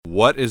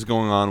What is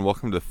going on?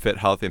 Welcome to Fit,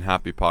 Healthy, and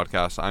Happy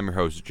Podcast. I'm your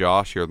host,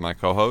 Josh, here with my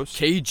co-host,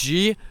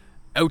 KG,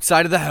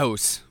 outside of the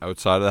house.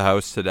 Outside of the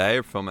house today.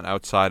 We're filming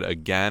outside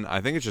again.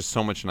 I think it's just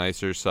so much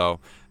nicer.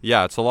 So,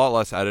 yeah, it's a lot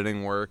less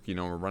editing work. You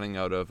know, we're running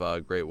out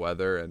of great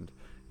weather. And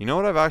you know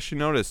what I've actually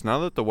noticed? Now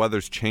that the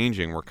weather's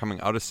changing, we're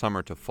coming out of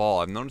summer to fall.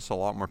 I've noticed a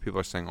lot more people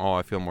are saying,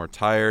 I feel more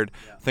tired.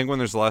 Yeah. I think when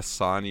there's less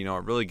sun, it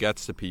really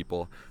gets to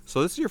people.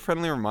 So this is your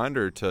friendly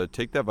reminder to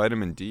take that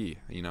vitamin D,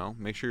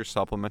 make sure you're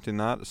supplementing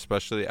that,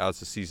 especially as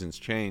the seasons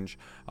change.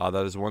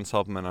 That is one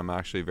supplement I'm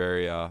actually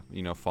very,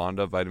 fond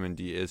of. Vitamin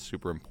D is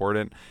super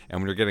important. And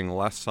when you're getting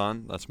less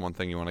sun, that's one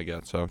thing you want to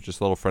get. So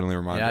just a little friendly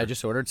reminder. Yeah, I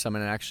just ordered some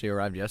and it actually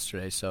arrived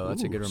yesterday. So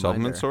that's a good reminder.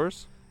 Supplement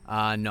source?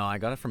 No, I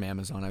got it from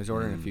Amazon. I was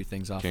ordering a few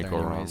things off there. Can't go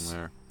wrong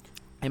there.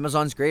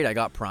 Amazon's great. I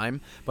got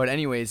Prime. But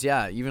anyways,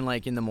 yeah, even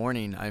like in the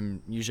morning,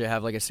 I'm usually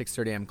have like a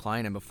 6:30 a.m.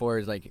 client, and before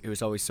it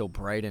was always so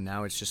bright, and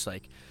now it's just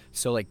like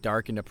so like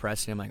dark and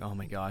depressing. I'm like, oh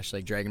my gosh,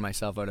 like dragging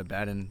myself out of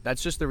bed, and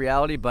that's just the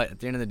reality. But at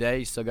the end of the day,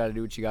 you still got to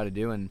do what you got to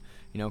do, and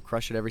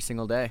crush it every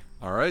single day.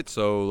 All right,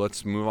 so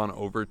let's move on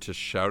over to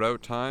shout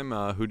out time.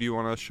 Who do you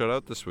want to shout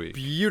out this week?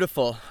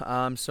 Beautiful.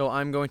 So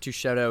I'm going to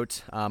shout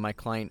out my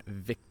client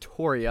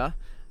Victoria.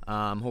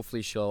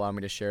 Hopefully she'll allow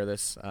me to share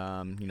this.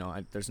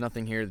 There's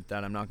nothing here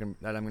that I'm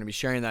going to be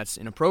sharing that's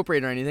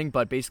inappropriate or anything,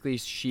 but basically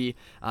she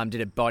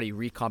did a body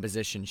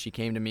recomposition. She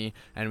came to me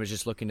and was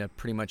just looking to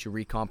pretty much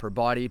recomp her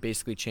body,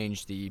 basically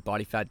change the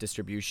body fat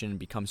distribution,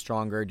 become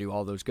stronger, do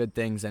all those good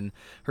things. And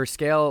her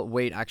scale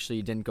weight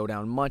actually didn't go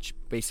down much.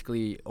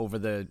 Basically over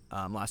the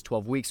last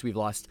 12 weeks, we've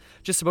lost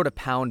just about a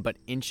pound, but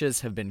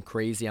inches have been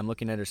crazy. I'm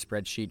looking at her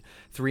spreadsheet,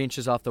 3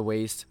 inches off the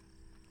waist.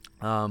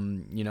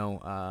 Let's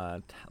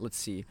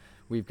see.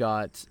 We've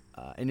got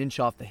an inch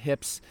off the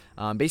hips.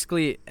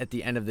 Basically, at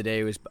the end of the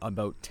day, it was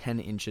about 10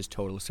 inches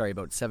total.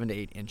 About 7 to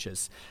 8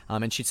 inches.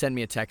 And she sent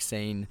me a text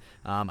saying,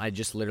 I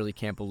just literally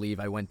can't believe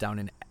I went down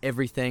in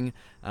everything.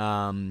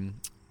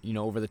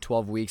 Over the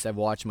 12 weeks, I've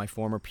watched my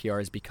former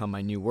PRs become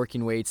my new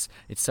working weights.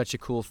 It's such a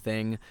cool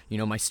thing.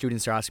 My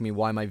students are asking me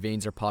why my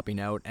veins are popping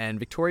out. And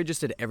Victoria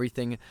just did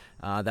everything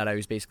that I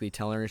was basically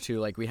telling her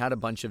to. Like, we had a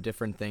bunch of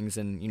different things.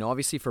 And,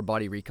 obviously for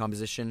body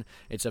recomposition,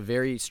 it's a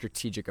very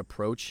strategic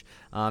approach.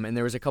 And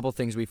there was a couple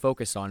things we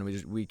focused on.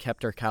 We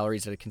kept our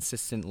calories at a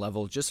consistent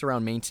level, just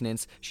around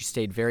maintenance. She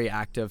stayed very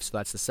active, so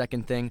that's the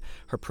second thing.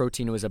 Her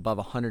protein was above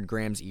 100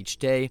 grams each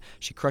day.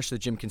 She crushed the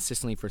gym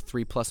consistently for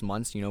 3+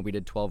 months. We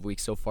did 12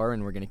 weeks so far,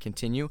 and we're going to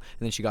continue. And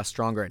then she got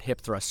stronger at hip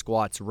thrust,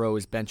 squats,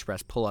 rows, bench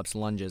press, pull-ups,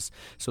 lunges.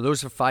 So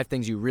those are 5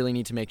 things you really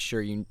need to make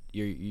sure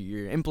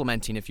you're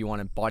implementing if you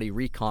want a body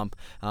recomp,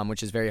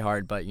 which is very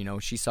hard. But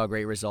she saw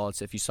great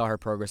results. If you saw her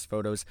progress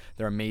photos,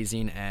 they're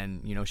amazing.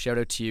 And shout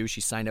out to you. She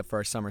signed up for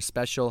our summer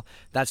special.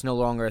 That's no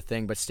longer a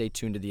thing, but stay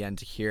tuned to the end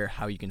to hear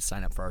how you can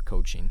sign up for our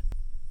coaching.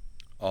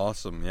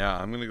 Awesome. Yeah,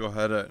 I'm going to go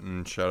ahead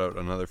and shout out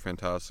another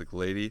fantastic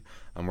lady.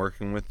 I'm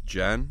working with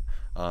Jen.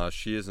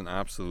 She is an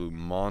absolute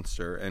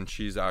monster, and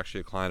she's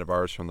actually a client of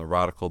ours from the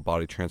Radical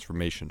Body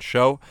Transformation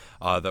show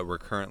that we're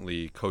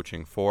currently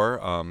coaching for.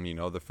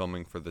 They're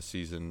filming for the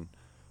season.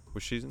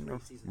 Which season?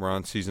 We're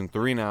on season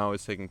 3 now.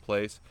 Is taking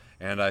place,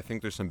 and I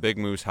think there's some big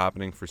moves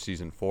happening for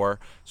season 4.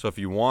 So if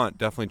you want,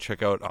 definitely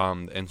check out the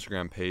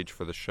Instagram page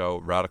for the show,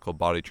 Radical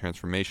Body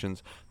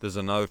Transformations. There's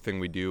another thing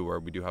we do where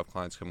we do have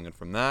clients coming in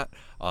from that.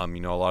 A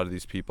lot of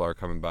these people are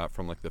coming back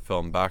from like the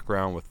film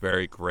background with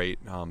very great,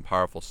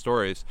 powerful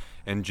stories.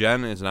 And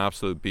Jen is an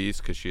absolute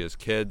beast because she has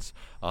kids.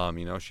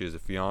 She has a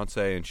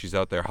fiance, and she's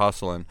out there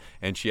hustling.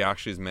 And she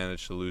actually has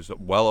managed to lose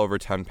well over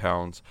 10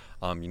 pounds.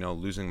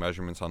 Losing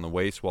measurements on the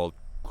waist while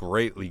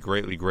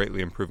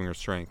greatly improving her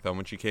strength.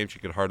 When she came, she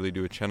could hardly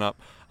do a chin-up.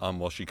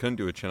 She couldn't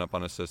do a chin-up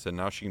unassisted.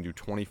 Now she can do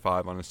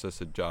 25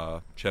 unassisted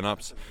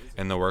chin-ups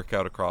in the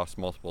workout across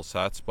multiple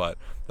sets. But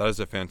that is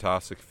a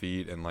fantastic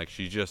feat, and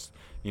she just,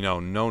 no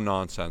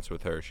nonsense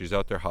with her. She's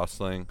out there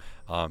hustling,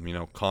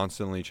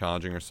 constantly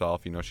challenging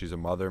herself. She's a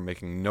mother,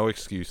 making no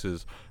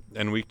excuses.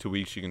 And week to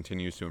week, she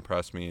continues to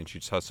impress me, and she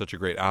just has such a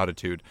great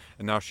attitude.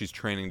 And now she's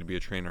training to be a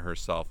trainer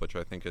herself, which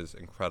I think is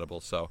incredible.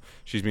 So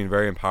she's been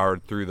very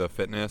empowered through the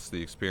fitness,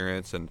 the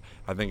experience, and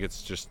I think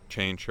it's just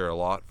changed her a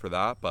lot for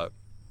that. But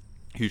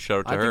huge shout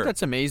out to her. I think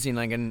that's amazing.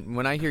 And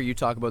when I hear you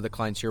talk about the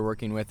clients you're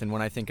working with, and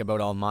when I think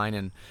about all mine,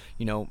 and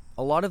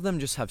a lot of them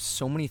just have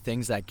so many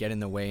things that get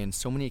in the way and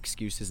so many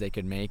excuses they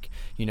could make.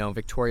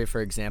 Victoria, for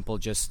example,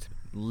 just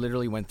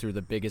literally went through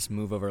the biggest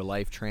move of her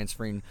life,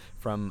 transferring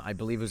from, I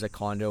believe it was a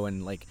condo,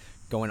 and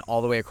going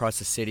all the way across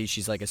the city.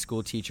 She's like a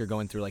school teacher,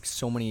 going through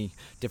so many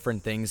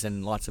different things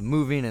and lots of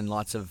moving and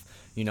lots of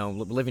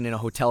living in a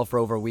hotel for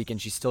over a week,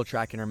 and she's still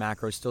tracking her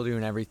macros, still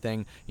doing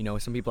everything.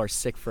 Some people are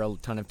sick for a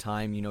ton of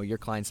time. Your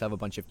clients have a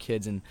bunch of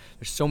kids, and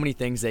there's so many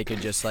things they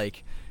could just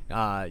make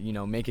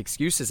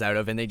excuses out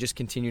of, and they just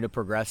continue to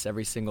progress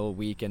every single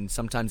week. And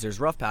sometimes there's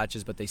rough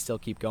patches, but they still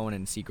keep going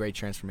and see great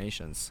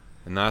transformations.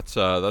 And that's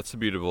the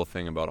beautiful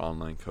thing about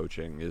online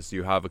coaching, is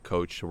you have a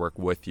coach to work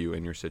with you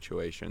in your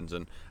situations.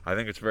 And I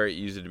think it's very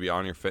easy to be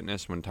on your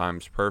fitness when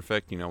time's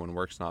perfect, when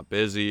work's not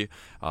busy,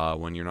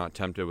 when you're not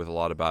tempted with a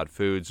lot of bad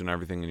foods, whenever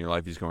everything in your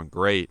life is going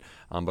great.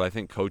 But I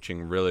think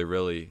coaching really,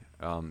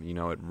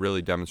 it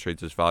really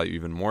demonstrates its value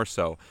even more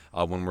so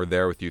when we're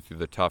there with you through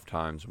the tough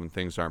times, when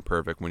things aren't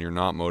perfect, when you're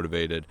not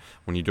motivated,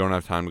 when you don't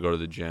have time to go to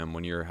the gym,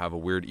 when you have a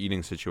weird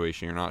eating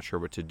situation, you're not sure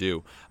what to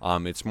do.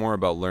 It's more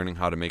about learning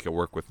how to make it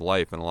work with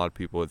life. And a lot of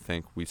people would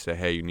think we say,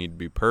 hey, you need to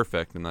be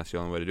perfect, and that's the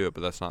only way to do it.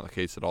 But that's not the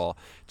case at all.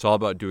 It's all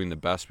about doing the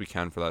best we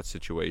can for that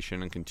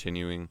situation and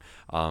continuing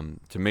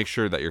to make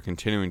sure that you're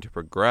continuing to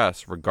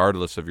progress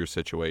regardless of your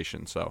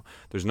situation. So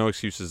there's no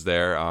excuses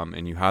there,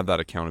 and you have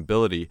that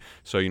accountability.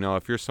 So,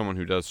 if you're someone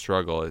who does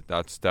struggle,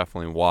 that's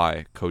definitely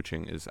why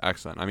coaching is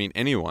excellent. I mean,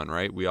 anyone,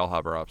 right? We all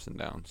have our ups and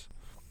downs.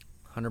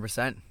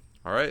 100%.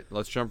 All right,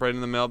 let's jump right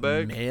in the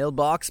mailbag.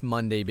 Mailbox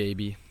Monday,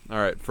 baby. All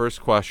right,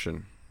 first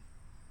question.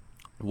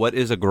 What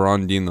is a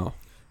grandino?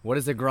 What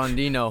is a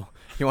grandino?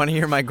 You want to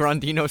hear my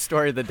grandino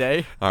story of the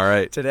day? All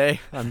right. Today,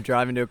 I'm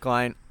driving to a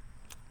client,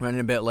 running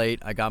a bit late.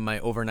 I got my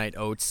overnight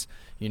oats,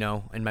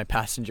 in my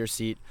passenger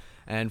seat.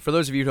 And for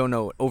those of you who don't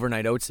know what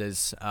overnight oats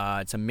is,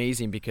 it's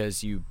amazing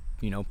because you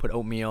put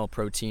oatmeal,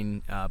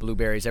 protein,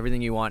 blueberries,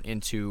 everything you want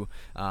into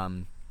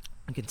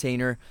a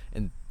container,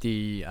 and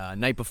the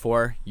night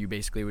before you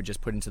basically would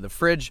just put into the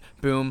fridge.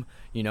 Boom,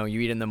 you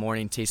eat in the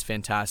morning, tastes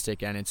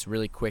fantastic, and it's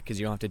really quick because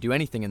you don't have to do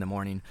anything in the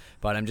morning.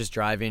 But I'm just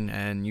driving,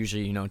 and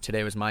usually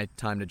today was my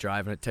time to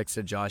drive, and I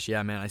texted Josh,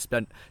 yeah man, I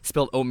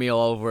spilled oatmeal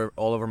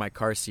all over my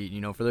car seat.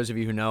 For those of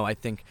you who know, I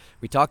think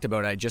we talked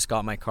about it, I just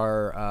got my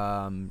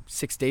car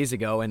 6 days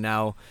ago, and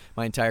now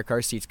my entire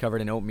car seat's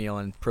covered in oatmeal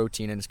and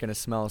protein, and it's going to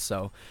smell.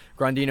 So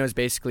grandino is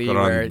basically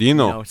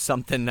where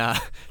something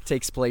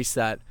takes place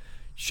that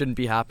shouldn't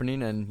be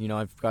happening, and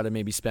I've got to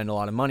maybe spend a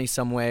lot of money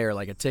some way, or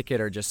like a ticket,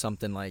 or just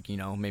something like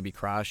maybe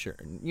crash, or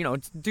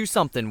do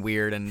something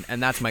weird, and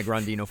that's my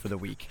grandino for the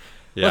week.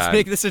 Yeah. Let's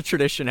make this a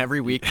tradition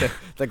every week,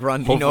 the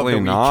grandino Hopefully of the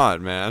week.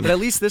 not, man. But at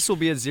least this will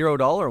be a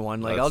 $0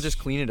 one. Like, I'll just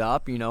clean it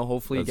up,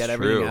 hopefully get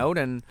everything out,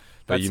 and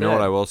but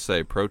what I will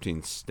say,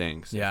 protein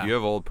stinks. Yeah. If you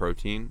have old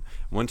protein,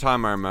 one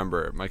time I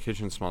remember my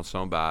kitchen smelled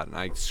so bad, and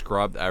I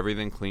scrubbed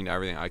everything, cleaned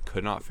everything. I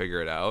could not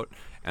figure it out.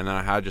 And then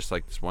I had just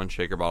like this one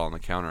shaker bottle on the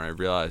counter, and I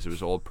realized it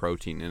was old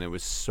protein, and it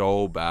was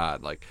so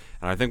bad. And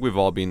I think we've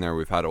all been there.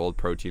 We've had old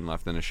protein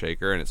left in a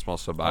shaker, and it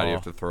smells so bad you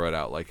have to throw it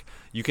out. Like,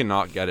 you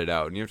cannot get it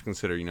out. And you have to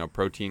consider,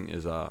 protein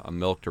is a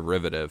milk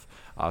derivative,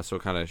 so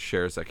it kind of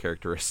shares that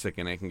characteristic,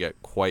 and it can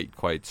get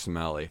quite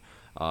smelly.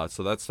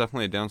 So that's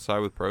definitely a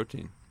downside with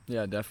protein.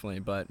 Yeah, definitely.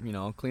 But,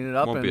 I'll clean it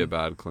up. Won't be a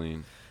bad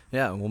clean.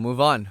 Yeah, we'll move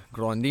on.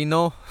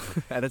 Grandino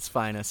at its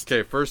finest.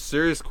 Okay, first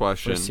serious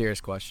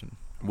question.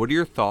 What are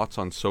your thoughts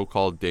on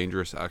so-called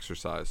dangerous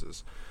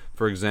exercises?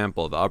 For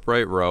example, the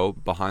upright row,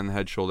 behind the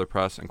head shoulder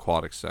press, and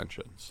quad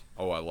extensions.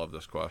 Oh, I love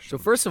this question. So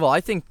first of all,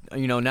 I think,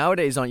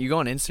 nowadays you go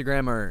on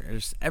Instagram, or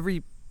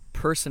every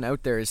person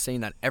out there is saying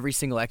that every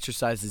single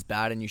exercise is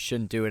bad and you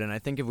shouldn't do it. And I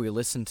think if we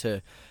listen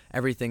to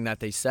everything that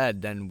they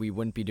said, then we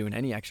wouldn't be doing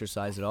any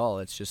exercise at all.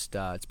 It's just,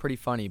 it's pretty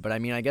funny. But I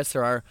mean, I guess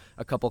there are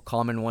a couple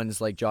common ones,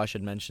 like Josh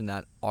had mentioned,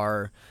 that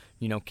are,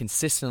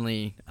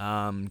 consistently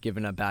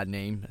given a bad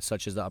name,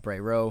 such as the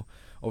upright row,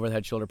 over the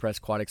head shoulder press,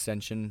 quad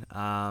extension.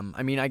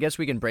 I mean, I guess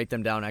we can break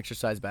them down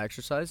exercise by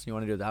exercise. You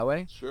want to do it that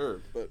way?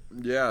 Sure. But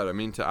yeah, I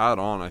mean, to add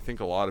on, I think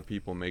a lot of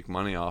people make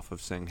money off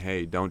of saying,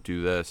 hey, don't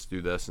do this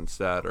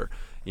instead, or,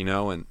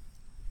 and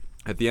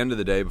at the end of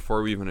the day,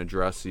 before we even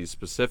address these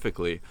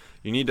specifically,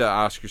 you need to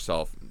ask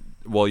yourself,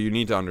 you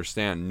need to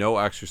understand no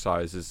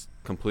exercise is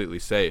completely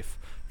safe.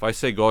 If I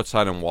say go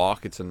outside and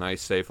walk, it's a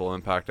nice, safe,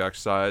 low-impact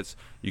exercise.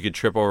 You could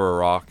trip over a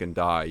rock and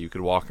die. You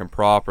could walk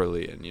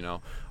improperly and,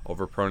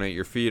 overpronate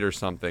your feet or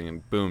something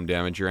and boom,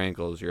 damage your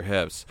ankles, your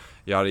hips,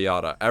 yada,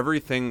 yada.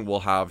 Everything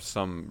will have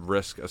some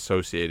risk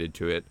associated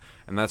to it,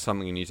 and that's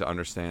something you need to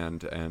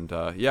understand. And,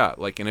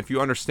 and if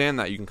you understand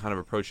that, you can kind of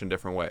approach it in a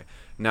different way.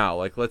 Now,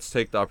 let's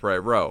take the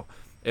upright row.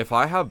 If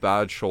I have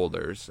bad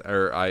shoulders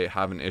or I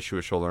have an issue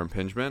with shoulder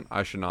impingement,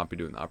 I should not be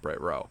doing the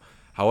upright row.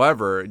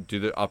 However, do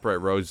the upright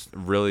rows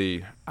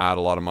really add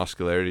a lot of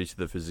muscularity to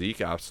the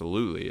physique?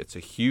 Absolutely. It's a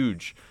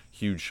huge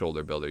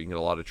shoulder builder. You can get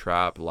a lot of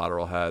trap,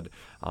 lateral head,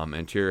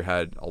 anterior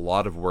head, a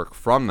lot of work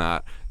from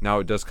that. Now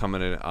it does come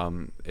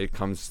in, it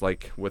comes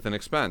with an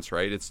expense,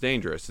 right? It's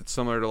dangerous. It's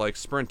similar to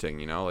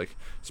sprinting,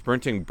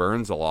 sprinting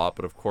burns a lot,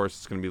 but of course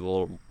it's going to be a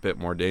little bit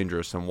more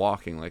dangerous than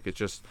walking. It's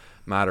just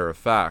matter of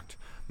fact.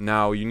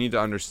 Now you need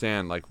to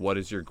understand, what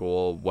is your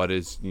goal? What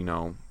is,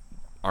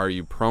 are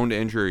you prone to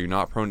injury? Are you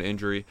not prone to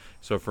injury?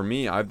 So for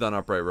me, I've done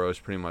upright rows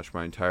pretty much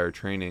my entire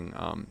training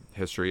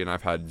history, and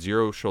I've had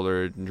 0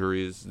 shoulder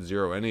injuries,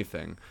 0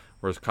 anything,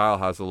 whereas Kyle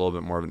has a little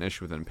bit more of an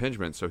issue with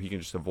impingement, so he can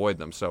just avoid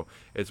them. So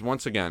it's,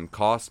 once again,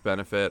 cost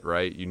benefit,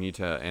 right? You need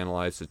to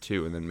analyze the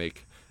two and then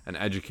make an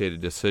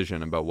educated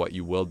decision about what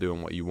you will do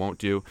and what you won't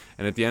do.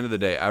 And at the end of the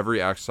day, every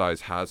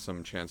exercise has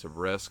some chance of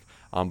risk,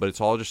 but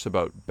it's all just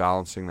about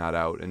balancing that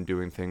out and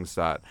doing things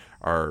that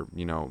are,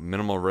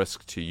 minimal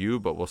risk to you,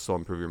 but will still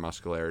improve your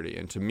muscularity.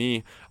 And to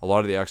me, a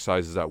lot of the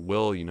exercises that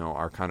will,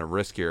 are kind of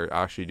riskier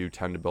actually do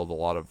tend to build a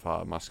lot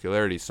of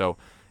muscularity. So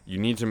you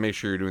need to make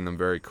sure you're doing them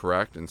very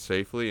correct and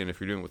safely. And if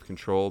you're doing it with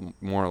control,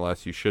 more or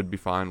less, you should be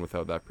fine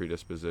without that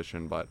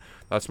predisposition. But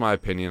that's my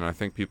opinion. I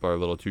think people are a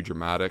little too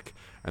dramatic.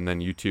 And then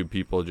YouTube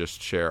people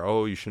just share,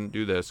 oh, you shouldn't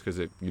do this because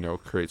it,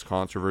 creates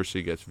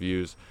controversy, gets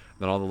views.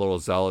 Then all the little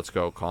zealots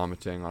go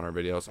commenting on our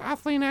videos.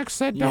 Athlete X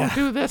said, don't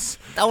do this.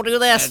 Don't do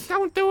this.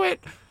 Don't do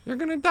it. You're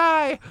going to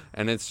die.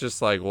 And it's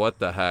just like, what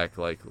the heck?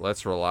 Like,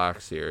 let's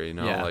relax here,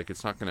 Like,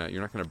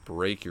 you're not going to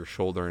break your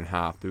shoulder in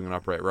half doing an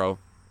upright row.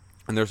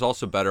 And there's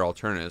also better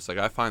alternatives. Like,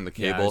 I find the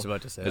cable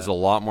is a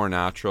lot more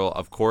natural.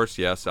 Of course,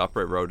 yes,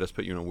 upright row does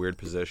put you in a weird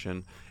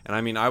position. And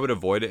I mean, I would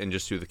avoid it and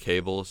just do the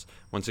cables.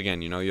 Once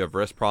again, you have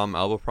wrist problem,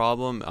 elbow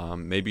problem.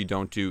 Maybe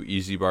don't do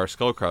easy bar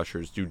skull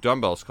crushers. Do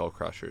dumbbell skull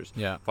crushers.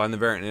 Yeah. Find the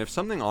variant. And if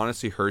something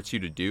honestly hurts you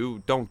to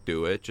do, don't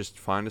do it. Just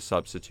find a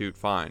substitute.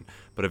 Fine.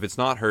 But if it's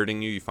not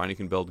hurting you, you find you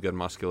can build good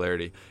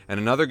muscularity. And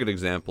another good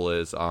example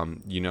is,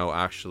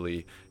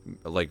 actually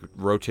like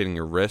rotating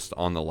your wrist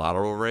on the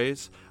lateral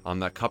raise.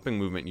 That cupping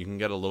movement, you can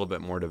get a little bit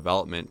more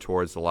development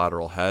towards the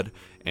lateral head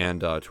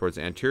and towards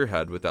the anterior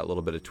head with that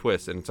little bit of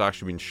twist, and it's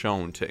actually been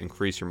shown to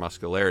increase your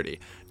muscularity.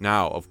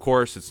 Now, of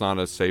course, it's not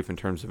as safe in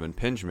terms of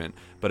impingement,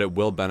 but it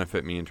will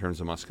benefit me in terms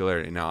of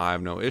muscularity. Now, I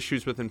have no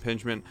issues with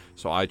impingement,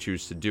 so I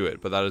choose to do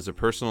it, but that is a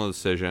personal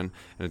decision,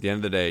 and at the end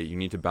of the day, you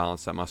need to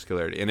balance that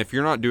muscularity. And if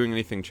you're not doing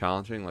anything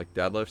challenging like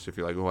deadlifts, if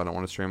you're like, oh, I don't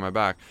want to strain my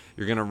back,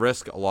 you're going to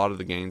risk a lot of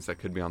the gains that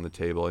could be on the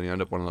table, and you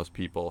end up one of those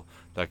people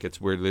that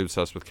gets weirdly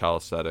obsessed with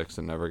calisthenics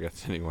and never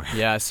gets anywhere.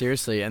 Yeah,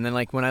 seriously. And then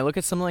like when I look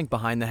at something like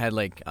behind the head,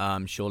 like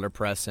shoulder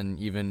press and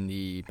even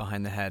the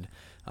behind the head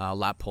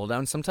lat pull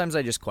down, sometimes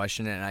I just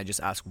question it and I just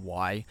ask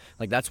why.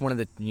 Like that's one of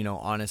the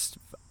honest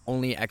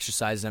only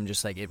exercises I'm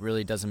just like, it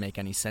really doesn't make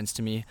any sense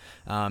to me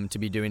to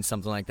be doing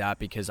something like that,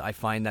 because I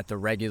find that the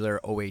regular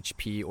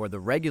OHP or the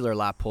regular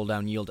lat pull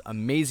down yield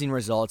amazing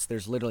results.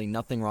 There's literally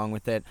nothing wrong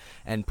with it,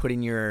 and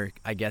putting your,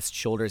 I guess,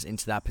 shoulders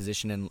into that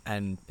position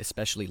and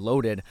especially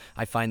loaded,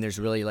 I find there's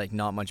really like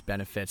not much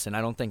benefits, and I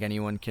don't think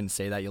anyone can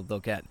say that they'll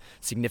get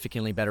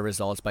significantly better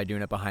results by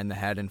doing it behind the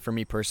head. And for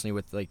me personally,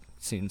 with like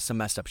seeing some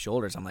messed up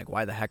shoulders, I'm like,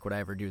 why the heck would I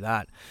ever do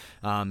that?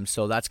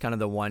 So that's kind of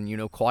the one.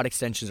 Quad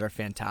extensions are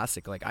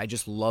fantastic. Like I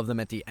just love them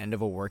at the end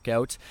of a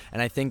workout,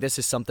 and I think this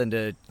is something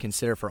to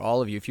consider for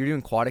all of you. If you're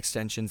doing quad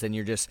extensions and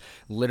you're just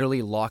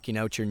literally locking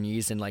out your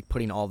knees and like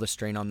putting all the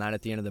strain on that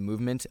at the end of the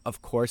movement,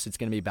 of course it's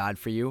going to be bad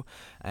for you,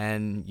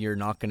 and you're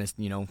not going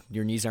to,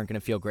 your knees aren't going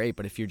to feel great.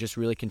 But if you're just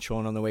really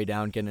controlling on the way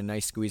down, getting a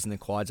nice squeeze in the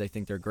quads, I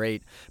think they're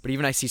great. But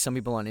even I see some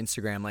people on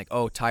Instagram like,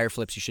 oh, tire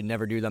flips, you should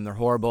never do them, they're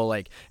horrible.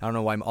 Like I don't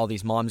know why all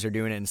these moms are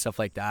doing it and stuff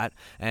like that.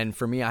 And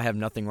for me, I have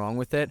nothing wrong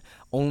with it,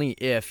 only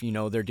if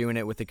they're doing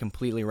it with a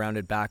completely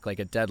rounded back, like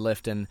a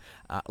deadlift, and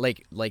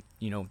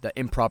the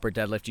improper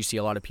deadlift you see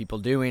a lot of people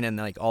doing, and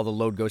like all the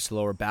load goes to the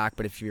lower back.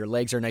 But if your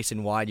legs are nice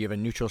and wide, you have a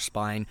neutral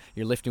spine,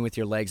 you're lifting with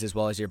your legs as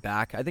well as your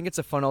back, I think it's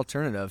a fun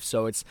alternative.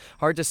 So it's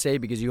hard to say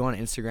because you go on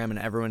Instagram and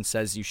everyone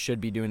says you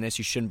should be doing this,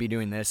 you shouldn't be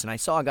doing this. And I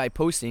saw a guy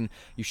posting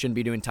you shouldn't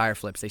be doing tire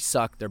flips, they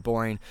suck, they're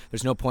boring,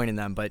 there's no point in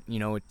them. But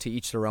to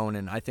each their own,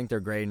 and I think they're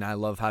great, and I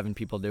love having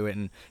people do it.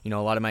 And a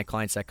lot of my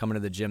clients that come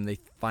into the gym, they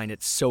find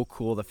it so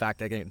cool, the fact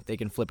that they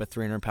can flip a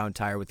 300-pound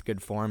tire with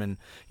good form. And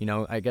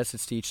I guess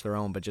it's to each their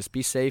own, but just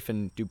be safe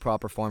and do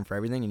proper form for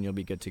everything and you'll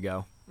be good to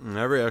go. And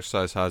every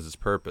exercise has its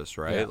purpose,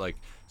 right? Yeah. Like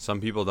some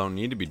people don't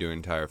need to be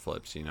doing tire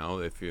flips.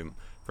 If you,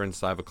 for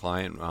instance, I have a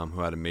client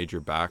who had a major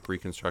back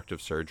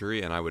reconstructive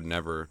surgery, and I would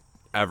never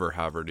ever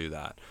have her do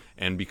that.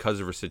 And because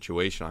of her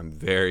situation, I'm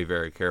very,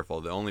 very careful.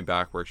 The only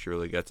back work she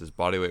really gets is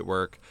bodyweight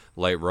work,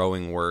 light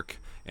rowing work,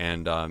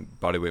 and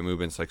bodyweight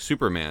movements like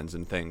Superman's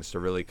and things to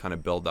really kind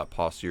of build that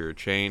posterior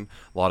chain,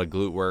 a lot of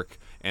glute work.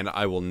 And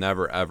I will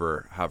never,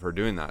 ever have her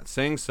doing that.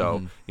 Saying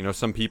so,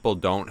 some people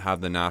don't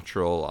have the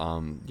natural,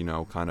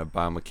 kind of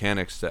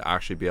biomechanics to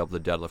actually be able to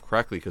deadlift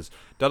correctly, because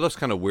deadlift's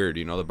kind of weird.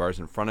 The bar's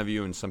in front of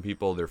you, and some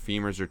people, their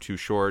femurs are too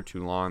short,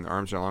 too long, their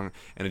arms are long,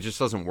 and it just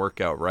doesn't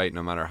work out right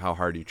no matter how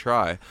hard you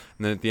try. And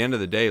then at the end of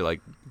the day,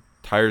 like,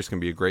 tires can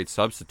be a great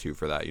substitute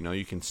for that.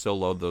 You can still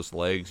load those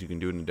legs. You can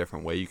do it in a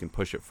different way. You can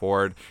push it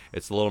forward.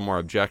 It's a little more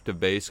objective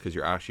based because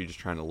you're actually just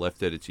trying to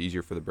lift it. It's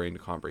easier for the brain to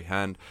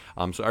comprehend.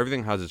 So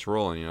everything has its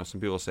role. And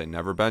some people say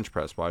never bench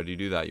press. Why do you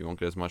do that? You won't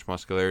get as much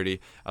muscularity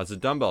as a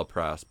dumbbell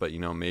press. But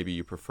maybe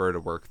you prefer to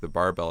work the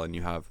barbell and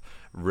you have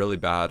really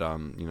bad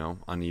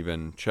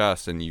uneven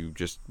chest and you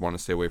just want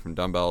to stay away from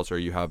dumbbells, or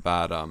you have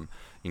bad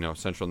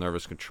central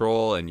nervous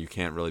control and you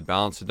can't really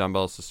balance the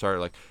dumbbells to start.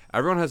 Like,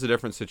 everyone has a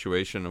different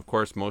situation. Of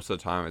course, most of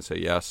the time I say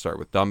yes, start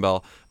with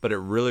dumbbell, but it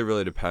really,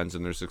 really depends,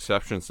 and there's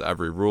exceptions to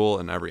every rule,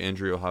 and every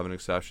injury will have an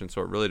exception,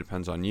 so it really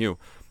depends on you.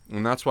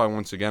 And that's why,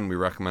 once again, we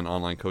recommend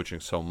online coaching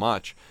so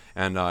much.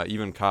 And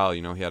even Kyle,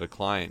 he had a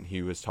client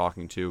he was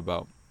talking to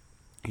about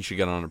he should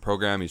get on a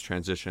program. He's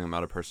transitioning him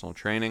out of personal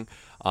training.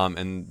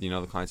 And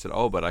the client said,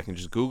 oh, but I can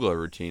just Google a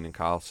routine. And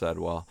Kyle said,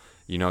 well,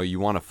 You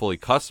want a fully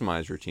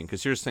customized routine.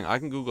 Because here's the thing, I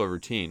can Google a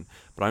routine,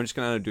 but I'm just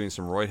going to end up doing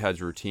some Roy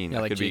Hedge routine. Yeah,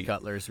 that like could Jay be,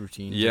 Cutler's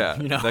routine. yeah,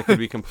 that could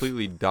be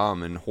completely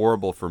dumb and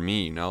horrible for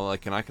me,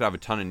 like, and I could have a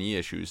ton of knee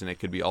issues, and it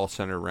could be all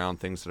centered around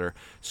things that are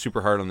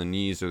super hard on the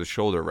knees or the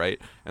shoulder, right?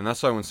 And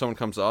that's why when someone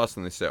comes to us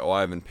and they say, oh,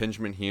 I have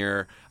impingement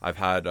here, I've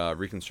had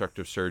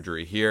reconstructive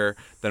surgery here,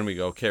 then we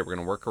go, okay, we're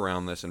going to work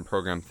around this and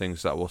program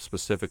things that will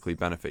specifically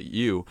benefit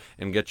you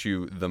and get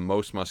you the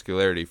most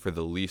muscularity for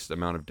the least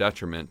amount of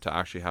detriment to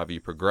actually have you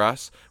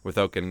progress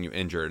without getting you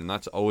injured. And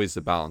that's always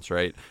the balance,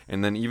 right?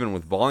 And then even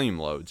with volume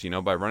loads,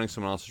 by running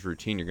someone else's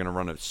routine, you're going to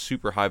run a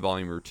super high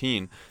volume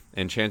routine,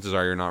 and chances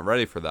are you're not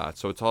ready for that.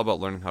 So it's all about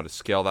learning how to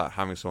scale that,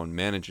 having someone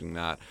managing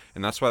that.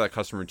 And that's why that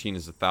custom routine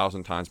is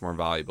 1,000 times more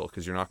valuable,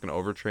 because you're not going to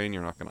overtrain,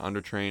 you're not going to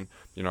undertrain,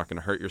 you're not going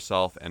to hurt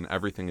yourself, and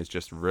everything is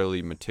just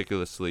really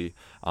meticulously,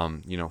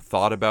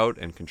 thought about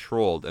and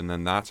controlled. And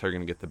then that's how you're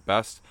going to get the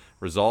best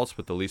results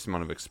with the least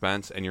amount of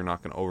expense, and you're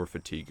not going to over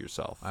fatigue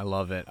yourself. I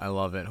love it.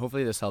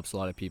 Hopefully this helps a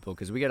lot of people,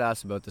 because we get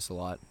asked about this a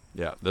lot.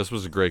 Yeah, this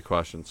was a great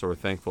question. So we're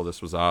thankful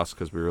this was asked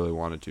because we really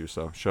wanted to.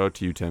 So shout out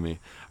to you, Timmy.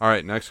 All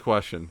right, next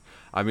question.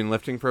 I've been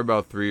lifting for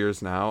about 3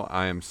 years now.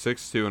 I am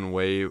 6'2" and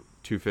weigh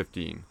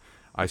 215.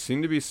 I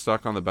seem to be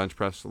stuck on the bench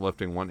press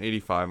lifting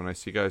 185, and I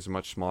see guys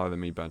much smaller than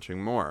me benching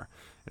more.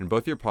 In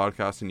both your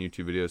podcasts and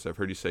YouTube videos, I've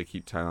heard you say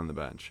keep tight on the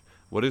bench.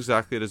 What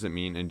exactly does it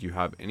mean, and do you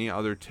have any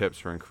other tips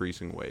for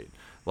increasing weight?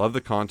 Love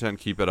the content.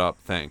 Keep it up.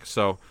 Thanks.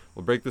 So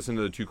we'll break this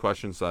into the two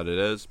questions that it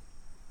is.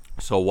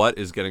 So what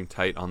is getting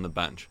tight on the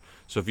bench?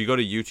 So if you go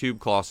to YouTube,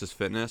 Colossus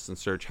Fitness, and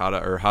search how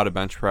to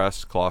bench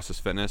press Colossus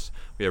Fitness,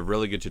 we have a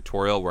really good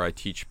tutorial where I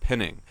teach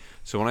pinning.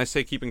 So when I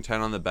say keeping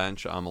tight on the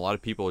bench, a lot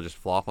of people will just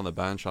flop on the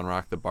bench,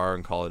 unrack the bar,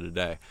 and call it a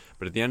day.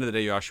 But at the end of the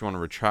day, you actually want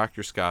to retract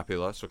your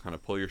scapula, so kind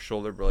of pull your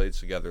shoulder blades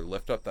together,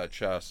 lift up that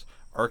chest,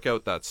 arc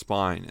out that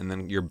spine, and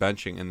then you're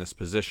benching in this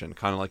position,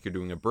 kind of like you're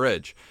doing a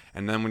bridge.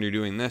 And then when you're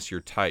doing this,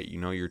 you're tight.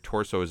 Your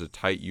torso is a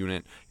tight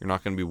unit. You're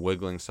not going to be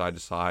wiggling side to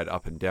side,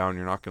 up and down.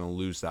 You're not going to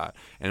lose that.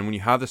 And when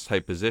you have this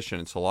tight position,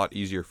 it's a lot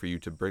easier for you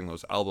to bring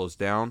those elbows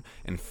down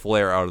and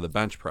flare out of the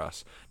bench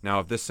press. Now,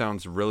 if this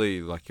sounds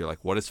really like you're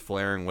like, what is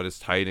flaring? What is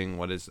tighting?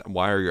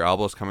 Why are your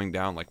elbows coming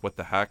down? Like, what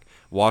the heck?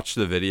 Watch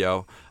the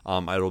video.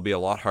 It'll be a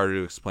lot harder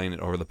to explain it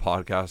over the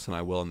podcast than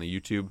I will in the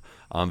YouTube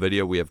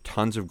video. We have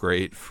tons of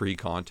great free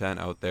content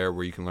out there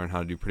where you can learn how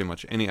to do pretty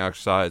much any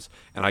exercise,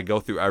 and I go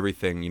through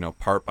everything,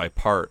 part by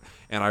part.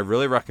 And I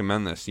really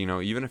recommend this,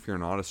 even if you're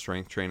not a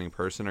strength training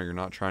person or you're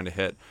not trying to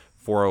hit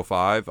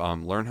 405,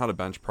 learn how to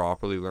bench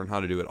properly, learn how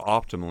to do it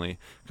optimally,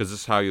 because this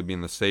is how you'll be in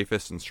the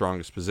safest and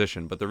strongest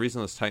position. But the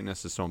reason this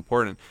tightness is so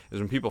important is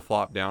when people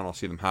flop down, I'll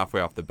see them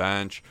halfway off the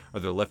bench, or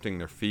they're lifting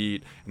their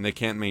feet, and they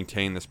can't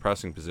maintain this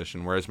pressing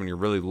position. Whereas when you're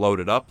really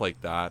loaded up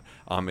like that,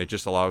 it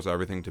just allows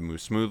everything to move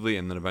smoothly,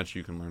 and then eventually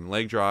you can learn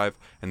leg drive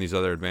and these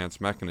other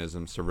advanced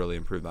mechanisms to really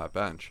improve that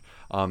bench.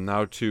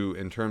 Now,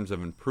 in terms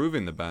of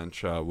improving the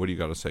bench, what do you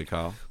got to say,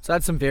 Kyle? So I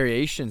had some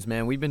variations,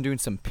 man. We've been doing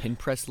some pin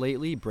press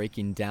lately,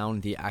 breaking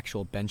down the actual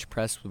bench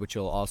press, which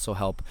will also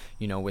help,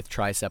 with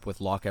tricep, with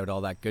lockout,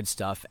 all that good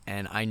stuff.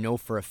 And I know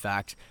for a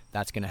fact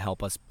that's going to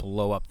help us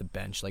blow up the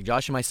bench. Like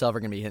Josh and myself are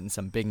going to be hitting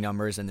some big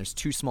numbers, and there's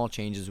two small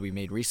changes we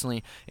made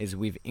recently. Is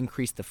we've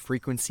increased the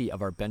frequency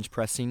of our bench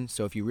pressing.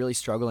 So if you really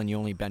struggle and you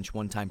only bench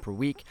one time per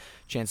week,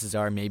 chances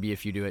are maybe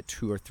if you do it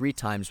 2 or 3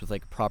 times with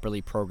like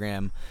properly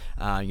programmed,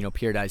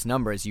 periodized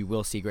numbers, you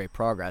will see great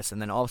progress.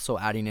 And then also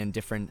adding in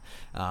different,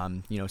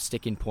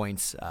 sticking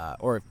points,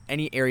 or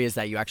any areas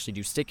that you actually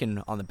do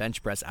sticking on the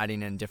bench press,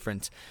 adding in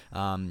different,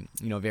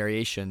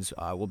 variations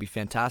will be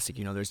fantastic.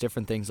 There's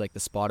different things like the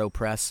Spotto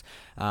press.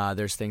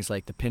 There's things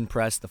like the pin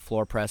press, the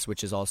floor press,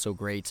 which is also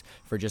great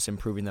for just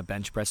improving the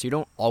bench press. You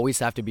don't always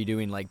have to be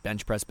doing like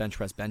bench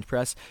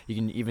press. You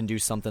can even do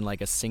something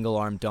like a single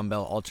arm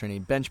dumbbell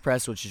alternating bench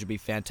press, which should be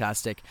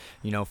fantastic,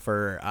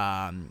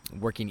 for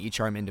working each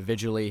arm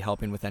individually,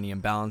 helping with any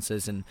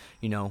imbalances. And,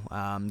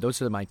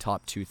 those are my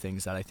top 2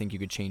 things that I think you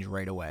could change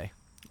right away.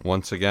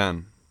 Once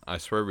again, I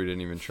swear we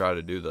didn't even try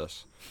to do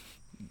this.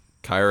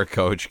 Hire a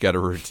coach, get a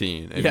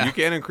routine. If you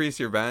can't increase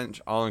your bench,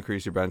 I'll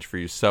increase your bench for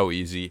you. So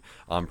easy.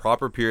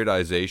 Proper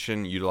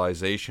periodization,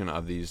 utilization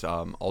of these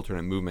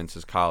alternate movements,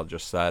 as Kyle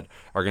just said,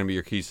 are going to be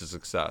your keys to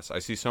success. I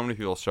see so many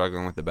people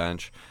struggling with the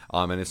bench,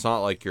 and it's not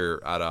like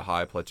you're at a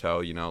high plateau.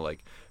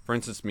 Like, for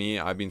instance, me,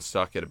 I've been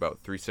stuck at about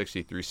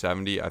 360,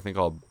 370. I think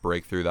I'll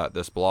break through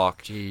this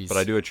block. Jeez. But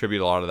I do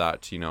attribute a lot of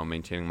that to,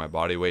 maintaining my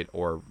body weight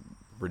or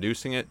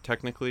reducing it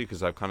technically,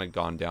 because I've kind of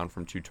gone down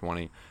from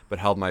 220 but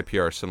held my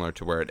PR similar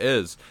to where it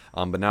is.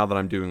 But now that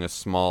I'm doing a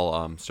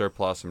small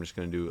surplus, I'm just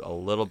going to do a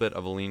little bit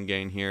of a lean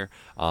gain here.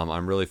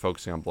 I'm really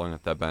focusing on blowing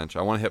up that bench.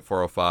 I want to hit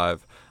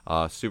 405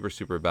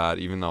 super bad,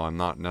 even though I'm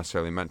not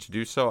necessarily meant to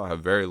do so. I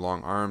have very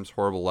long arms,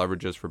 horrible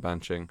leverages for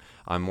benching.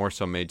 I'm more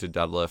so made to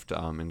deadlift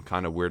and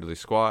kind of weirdly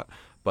squat.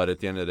 but at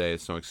the end of the day,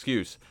 it's no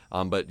excuse.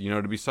 But,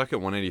 to be stuck at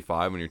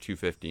 185 when you're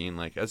 215,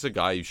 like, as a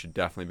guy, you should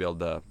definitely be able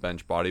to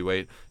bench body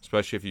weight,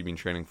 especially if you've been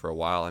training for a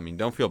while. I mean,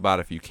 don't feel bad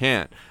if you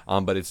can't,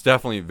 but it's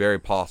definitely very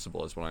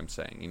possible is what I'm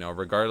saying.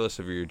 Regardless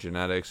of your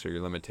genetics or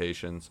your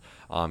limitations,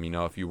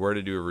 if you were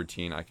to do a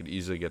routine, I could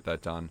easily get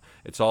that done.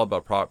 It's all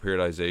about prop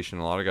periodization.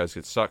 A lot of guys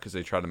get stuck because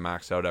they try to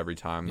max out every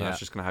time. Yeah. That's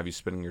just going to have you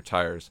spinning your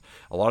tires.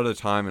 A lot of the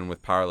time, and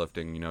with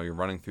powerlifting, you're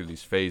running through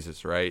these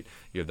phases, right?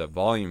 You have the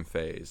volume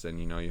phase,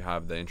 and you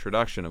have the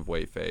introduction of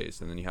weight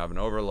phase, and then you have an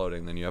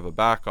overloading, then you have a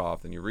back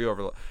off, then you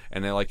re-overload,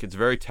 and it's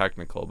very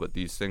technical, but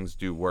these things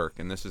do work,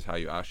 and this is how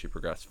you actually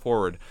progress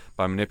forward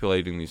by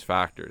manipulating these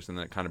factors, and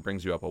then it kind of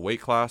brings you up a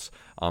weight class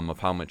of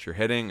how much you're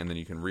hitting, and then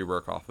you can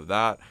rework off of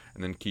that,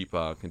 and then keep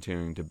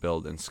continuing to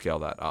build and scale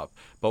that up.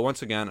 But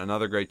once again,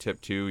 another great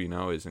tip too,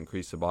 is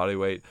increase the body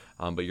weight,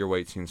 but your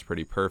weight seems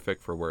pretty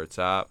perfect for where it's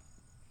at.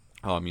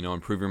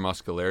 Improve your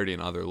muscularity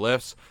in other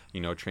lifts,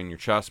 train your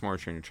chest more,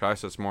 train your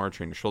triceps more,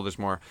 train your shoulders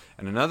more.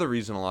 And another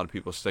reason a lot of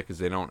people stick is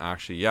they don't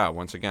actually,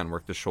 once again,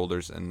 work the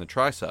shoulders and the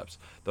triceps.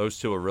 Those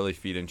two will really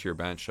feed into your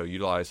bench. So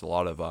utilize a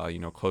lot of,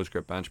 close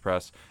grip bench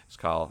press. As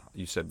Kyle,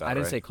 you said that, I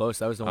didn't right? say close.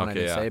 That was the one I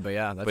didn't say, but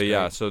yeah, that's But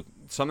great. so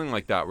something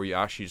like that where you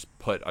actually just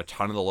put a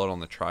ton of the load on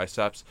the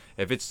triceps.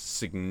 If it's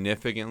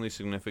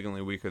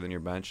significantly weaker than your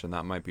bench, then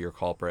that might be your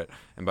culprit.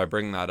 And by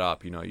bringing that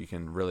up, you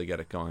can really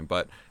get it going.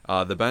 But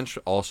the bench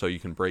also you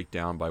can break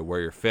down by where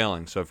you're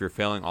failing. So if you're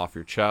failing off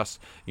your chest,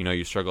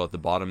 you struggle at the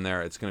bottom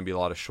there, it's going to be a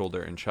lot of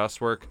shoulder and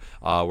chest work.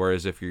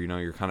 Whereas if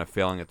you're kind of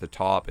failing at the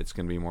top, it's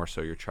going to be more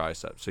so your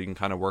triceps. So you can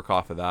kind of work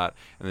off of that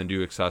and then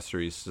do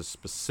accessories to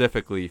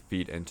specifically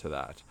feed into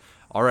that.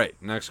 All right,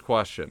 next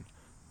question.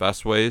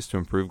 Best ways to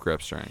improve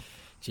grip strength.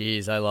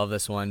 Jeez, I love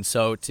this one.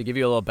 So to give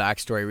you a little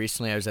backstory,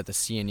 recently I was at the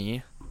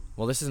CNE.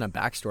 Well, this isn't a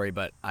backstory,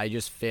 but I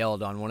just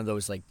failed on one of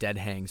those dead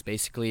hangs.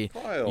 Basically,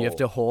 Kyle. you have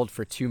to hold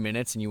for 2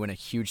 minutes and you win a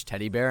huge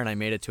teddy bear, and I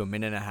made it to a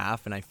minute and a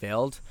half and I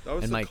failed. That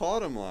was and the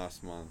Cottom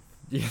last month.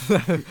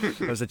 It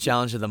was a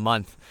challenge of the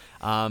month.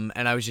 And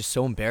I was just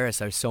so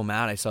embarrassed. I was so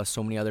mad. I saw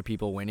so many other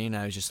people winning.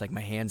 I was just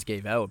my hands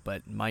gave out.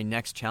 But my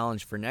next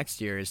challenge for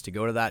next year is to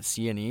go to that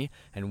CNE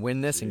and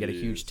win this and get a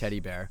huge teddy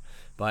bear.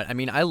 But I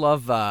mean, I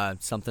love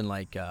something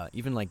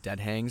even dead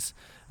hangs,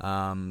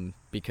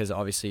 because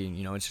obviously,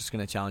 it's just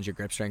going to challenge your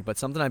grip strength. But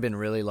something I've been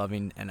really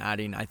loving and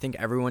adding, I think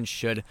everyone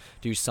should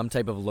do some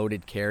type of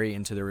loaded carry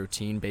into the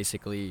routine,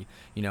 basically,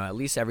 at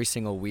least every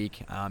single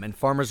week. And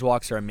farmer's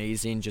walks are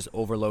amazing, just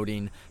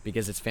overloading,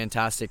 because it's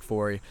fantastic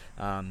for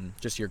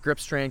just your grip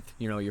strength,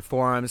 your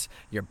forearms,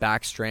 your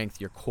back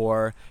strength, your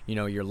core,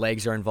 your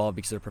legs are involved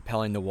because they're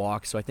propelling the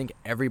walk. So I think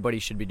everybody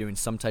should be doing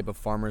some type of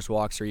farmer's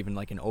walks or even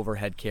an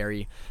overhead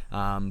carry.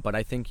 But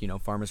I think,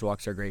 farmer's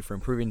walks are great for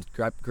improving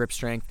grip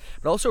strength,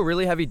 but also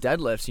really heavy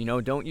deadlifts.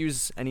 Don't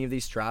use any of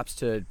these straps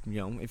to,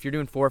 if you're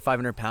doing 400 or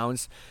 500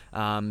 pounds,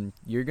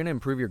 you're going to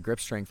improve your grip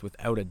strength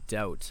without a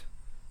doubt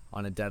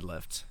on a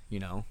deadlift.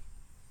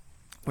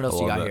 What else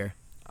you got here?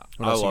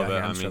 I love it.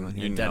 I mean,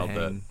 you dead nailed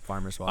hang, it.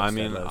 farmer's walks. I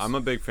mean, deadlifts. I'm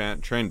a big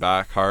fan. Train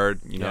back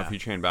hard. Yeah. If you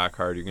train back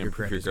hard, you're going to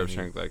improve your grip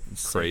strength like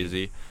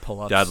crazy.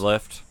 Pull-ups.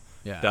 Deadlift.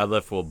 Yeah.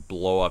 Deadlift will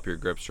blow up your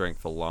grip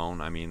strength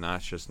alone. I mean,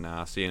 that's just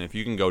nasty. And if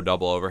you can go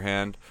double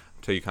overhand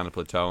until you kind of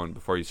plateau and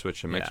before you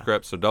switch to mixed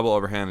grip. So double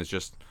overhand is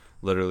just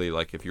literally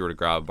like if you were to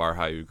grab a bar,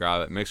 how you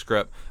grab it. Mixed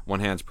grip, one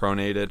hand's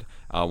pronated,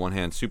 one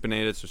hand's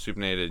supinated. So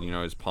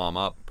supinated, is palm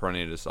up.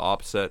 Pronated is the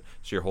opposite.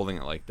 So you're holding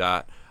it like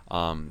that.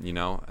 And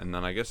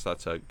then I guess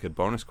that's a good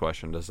bonus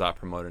question. Does that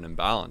promote an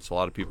imbalance? A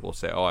lot of people will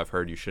say, I've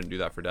heard you shouldn't do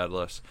that for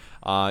deadlifts.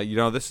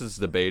 This is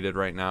debated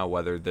right now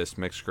whether this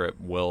mixed grip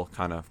will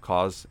kind of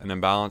cause an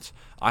imbalance.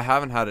 I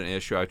haven't had an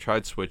issue. I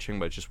tried switching,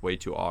 but it's just way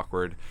too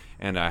awkward.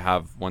 And I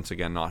have, once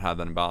again, not had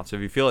that imbalance.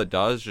 If you feel it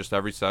does, just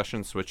every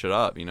session, switch it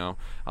up,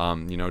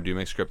 do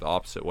mixed grip the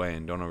opposite way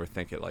and don't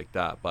overthink it like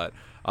that. But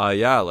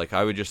I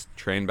would just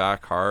train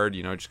back hard,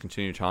 just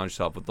continue to challenge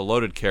yourself. But the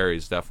loaded carry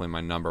is definitely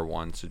my number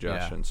one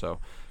suggestion. Yeah. So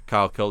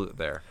Kyle killed it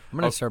there. I'm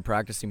going to start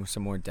practicing with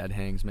some more dead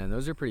hangs, man.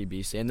 Those are pretty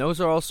beastly. And those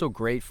are also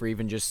great for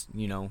even just,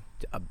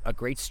 a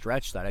great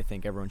stretch that I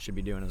think everyone should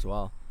be doing as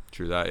well.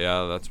 True that.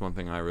 Yeah, that's one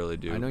thing I really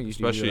do. I know you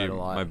especially do that a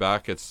lot. My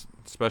back,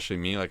 especially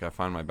me, I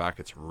find my back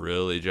gets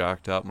really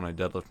jacked up when I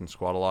deadlift and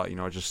squat a lot.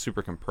 It's just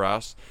super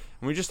compressed.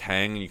 And we just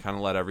hang and you kind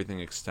of let everything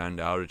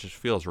extend out. It just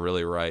feels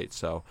really right.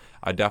 So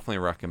I definitely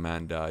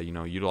recommend,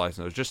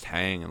 utilizing those. Just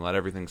hang and let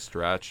everything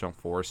stretch. Don't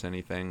force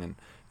anything, and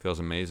it feels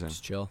amazing.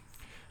 Just chill.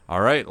 All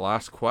right,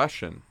 last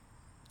question.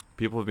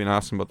 People have been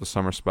asking about the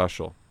summer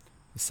special.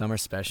 The summer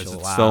special. Is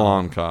it wow. still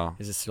on, Kyle?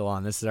 Is it still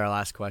on? This is our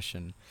last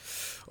question.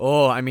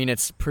 Oh, I mean,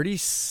 it's pretty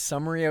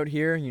summery out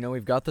here.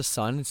 We've got the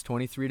sun. It's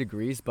 23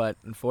 degrees, but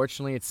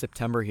unfortunately it's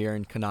September here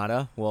in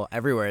Canada. Well,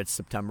 everywhere it's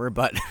September,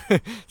 but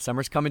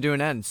summer's coming to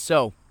an end.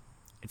 So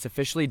it's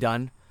officially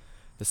done.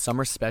 The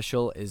summer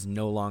special is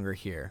no longer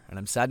here. And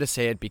I'm sad to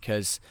say it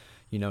because,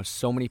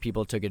 So many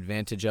people took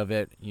advantage of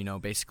it.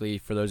 Basically,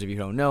 for those of you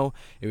who don't know,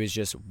 it was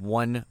just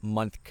 1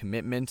 month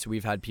commitment.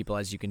 We've had people,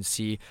 as you can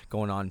see,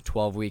 going on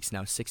 12 weeks,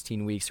 now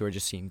 16 weeks, who are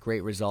just seeing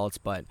great results,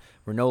 but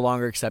we're no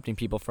longer accepting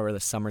people for the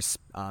summer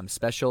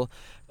special.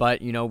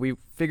 But, we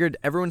figured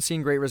everyone's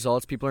seeing great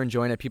results. People are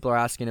enjoying it. People are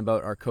asking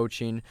about our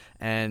coaching,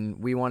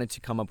 and we wanted to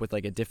come up with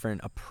like a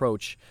different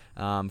approach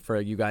for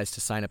you guys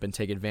to sign up and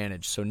take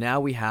advantage. So now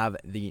we have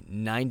the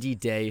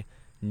 90-day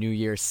New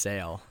Year's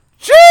sale.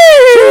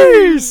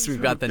 Jeez!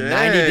 We've got the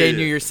 90-day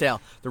New Year's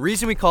sale. The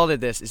reason we called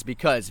it this is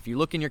because if you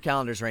look in your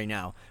calendars right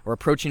now, we're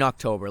approaching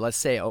October. Let's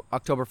say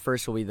October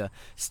 1st will be the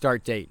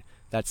start date.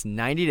 That's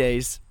 90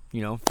 days,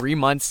 3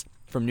 months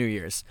from New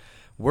Year's.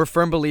 We're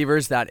firm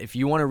believers that if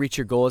you want to reach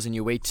your goals and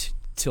you wait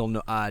till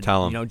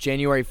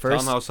January 1st. Tell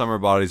them how summer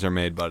bodies are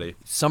made, buddy.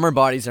 Summer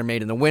bodies are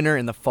made in the winter,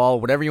 in the fall,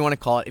 whatever you want to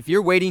call it. If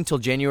you're waiting till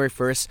January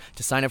 1st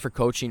to sign up for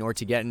coaching or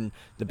to get in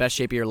the best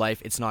shape of your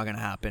life, it's not going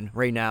to happen.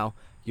 Right now,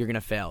 you're going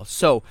to fail.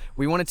 So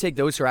we want to take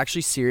those who are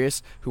actually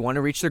serious, who want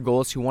to reach their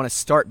goals, who want to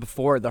start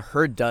before the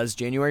herd does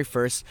January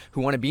 1st,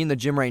 who want to be in the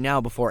gym right now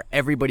before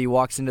everybody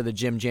walks into the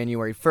gym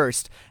January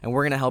 1st, and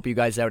we're going to help you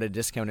guys out at a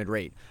discounted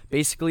rate.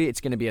 Basically, it's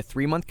going to be a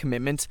 3-month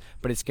commitment,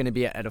 but it's going to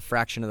be at a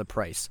fraction of the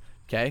price.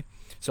 Okay?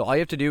 So all you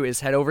have to do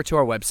is head over to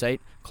our website,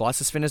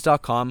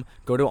 ColossusFitness.com,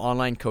 go to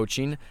online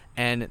coaching,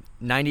 and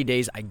 90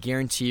 days, I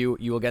guarantee you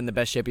will get in the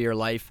best shape of your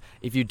life.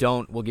 If you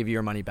don't, we'll give you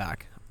your money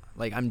back.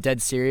 Like, I'm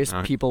dead serious.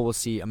 People will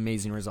see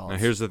amazing results. Now,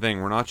 here's the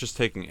thing. We're not just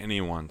taking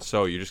anyone.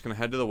 So you're just going to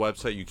head to the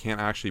website. You can't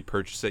actually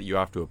purchase it. You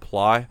have to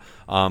apply.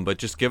 But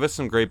just give us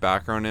some great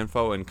background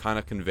info and kind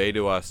of convey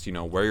to us,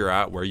 where you're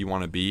at, where you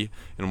want to be,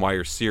 and why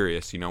you're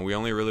serious. We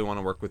only really want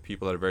to work with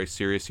people that are very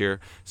serious here,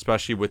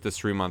 especially with this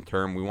 3-month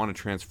term. We want to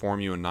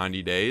transform you in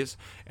 90 days.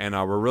 And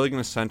we're really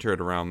going to center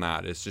it around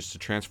that. It's just to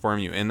transform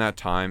you in that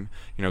time,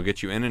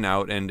 get you in and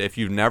out. And if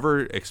you've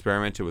never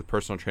experimented with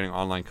personal training,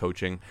 online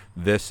coaching,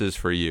 this is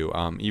for you.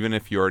 Even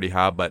if you already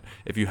have, but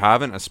if you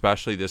haven't,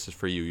 especially, this is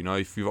for you.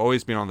 If you've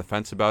always been on the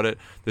fence about it,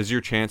 this is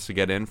your chance to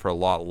get in for a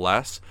lot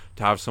less,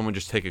 to have someone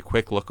just take a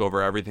quick look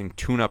over everything,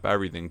 tune up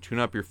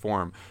your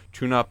form,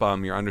 tune up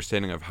your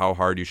understanding of how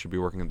hard you should be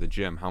working at the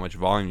gym, how much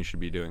volume you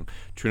should be doing,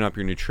 tune up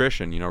your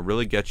nutrition,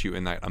 really get you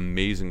in that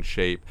amazing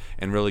shape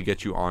and really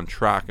get you on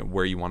track at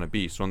where you want to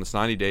be. So in this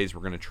 90 days,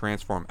 we're going to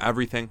transform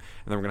everything, and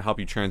then we're going to help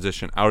you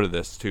transition out of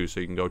this too, so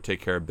you can go take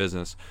care of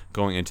business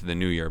going into the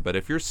new year. But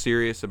if you're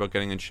serious about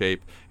getting in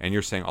shape and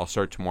you're saying, I'll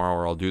start tomorrow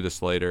or I'll do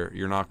this later,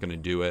 you're not going to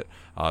do it.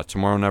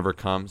 Tomorrow never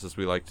comes, as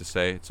we like to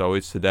say. It's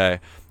always today.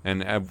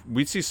 And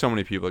we see so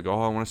many people that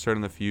go, I want to start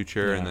in the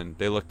future, and then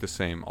they look the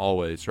same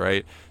always,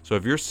 right? So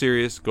if you're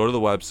serious, go to the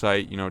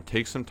website,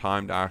 take some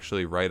time to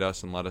actually write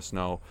us and let us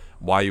know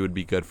why you would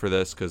be good for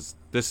this, because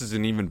this is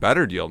an even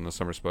better deal than the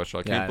summer special.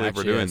 I can't believe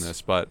we're doing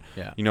this, but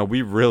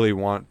we really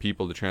want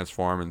people to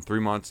transform, and 3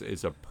 months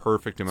is a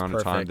perfect amount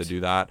of time to do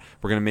that.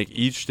 We're going to make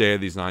each day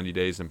of these 90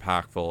 days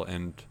impactful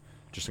and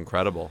just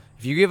incredible.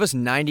 If you give us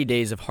 90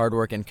 days of hard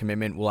work and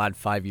commitment, we'll add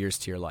 5 years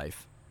to your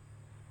life.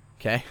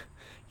 Okay?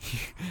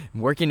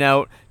 Working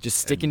out, just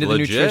sticking to the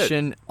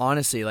nutrition,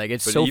 honestly, like,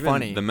 it's so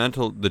funny.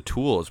 The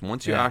tools,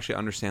 once you actually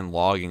understand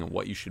logging and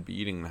what you should be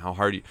eating and how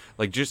hard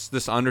just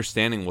this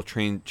understanding will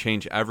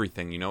change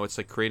everything. It's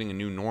like creating a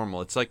new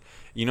normal. It's like,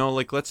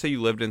 let's say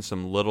you lived in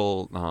some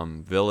little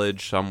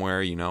village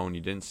somewhere, and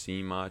you didn't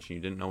see much and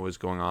you didn't know what was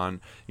going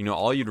on.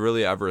 All you'd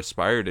really ever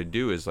aspire to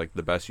do is like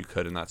the best you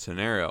could in that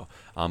scenario.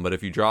 But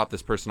if you drop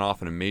this person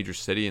off in a major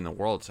city in the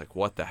world, it's like,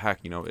 what the heck?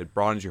 It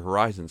broadens your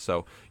horizon.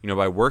 So,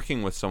 by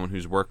working with someone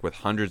who's worked with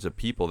hundreds of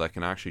people that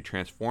can actually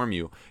transform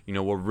you,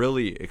 will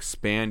really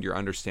expand your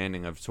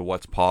understanding of to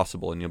what's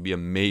possible, and you'll be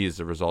amazed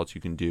at the results you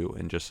can do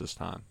in just this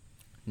time.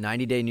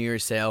 90-day New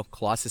Year's sale,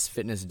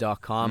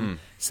 ColossusFitness.com.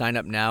 Sign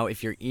up now.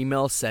 If your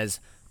email says,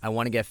 I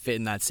want to get fit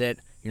and that's it,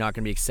 you're not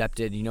going to be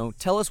accepted.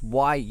 Tell us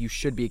why you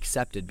should be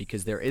accepted,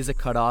 because there is a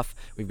cutoff.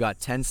 We've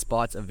got 10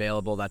 spots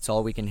available. That's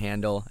all we can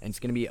handle. And it's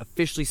going to be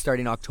officially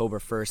starting October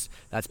 1st.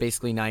 That's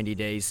basically 90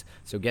 days.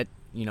 So get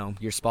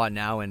your spot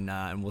now,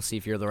 and we'll see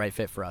if you're the right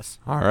fit for us.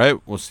 All right.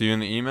 We'll see you in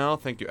the email.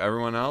 Thank you,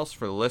 everyone else,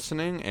 for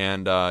listening.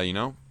 And,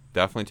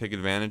 definitely take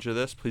advantage of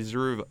this. Please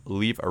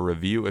leave a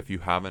review if you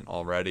haven't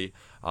already.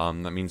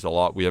 That means a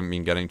lot. We haven't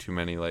been getting too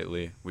many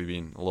lately. We've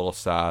been a little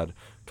sad.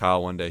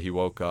 Kyle, one day, he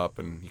woke up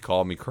and he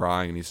called me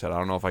crying, and he said, I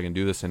don't know if I can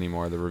do this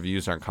anymore. The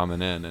reviews aren't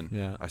coming in.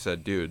 And I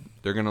said, dude,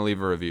 they're going to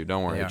leave a review.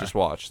 Don't worry. Just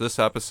watch this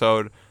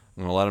episode.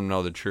 I'm going to let them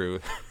know the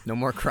truth. No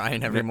more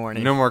crying every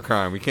morning. No more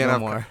crying. We can't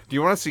have more. Do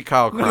you want to see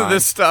Kyle cry? None of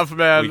this stuff,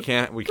 man. We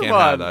can't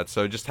have that.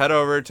 So just head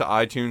over to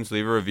iTunes,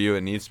 leave a review.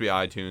 It needs to be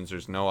iTunes.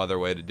 There's no other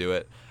way to do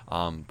it.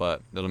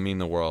 But it'll mean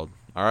the world.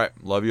 All right.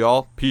 Love you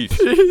all.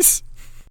 Peace.